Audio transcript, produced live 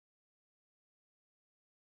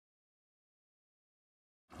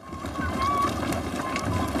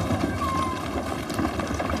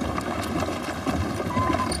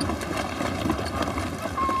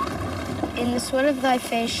sweat of thy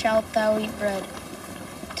face shalt thou eat bread,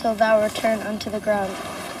 till thou return unto the ground.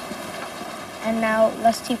 And now,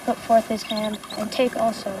 lest he put forth his hand, and take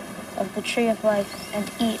also of the tree of life, and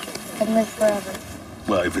eat, and live forever.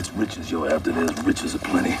 Well, if it's riches you're after, there's riches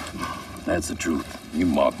aplenty. That's the truth. You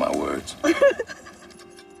mark my words.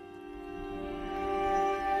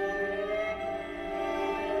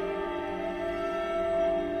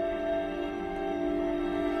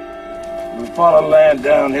 We follow land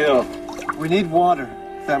downhill. We need water.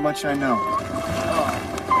 That much I know.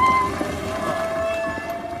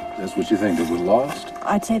 That's what you think, that we're lost?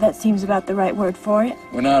 I'd say that seems about the right word for it.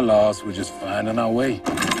 We're not lost, we're just finding our way.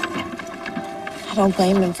 I don't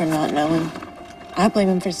blame him for not knowing. I blame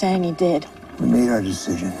him for saying he did. We made our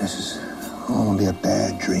decision. This is all gonna be a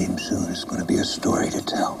bad dream soon. It's gonna be a story to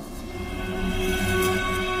tell.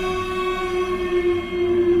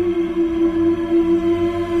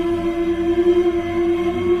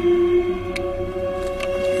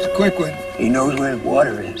 He's a quick one. He knows where the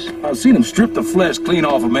water is. I've seen him strip the flesh clean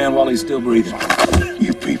off a man while he's still breathing.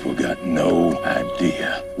 You people got no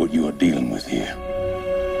idea what you are dealing with here.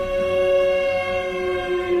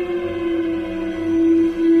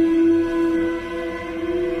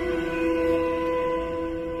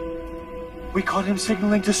 We caught him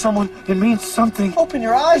signaling to someone. It means something. Open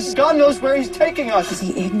your eyes. God knows where he's taking us. Is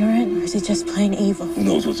he ignorant, or is he just plain evil? Who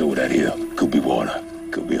knows what's over that hill? Could be water.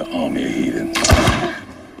 Could be an army of heathens.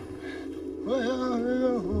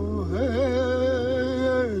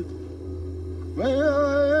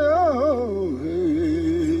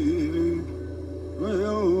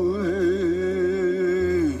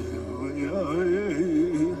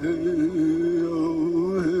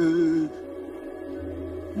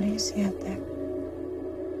 What do you see out there?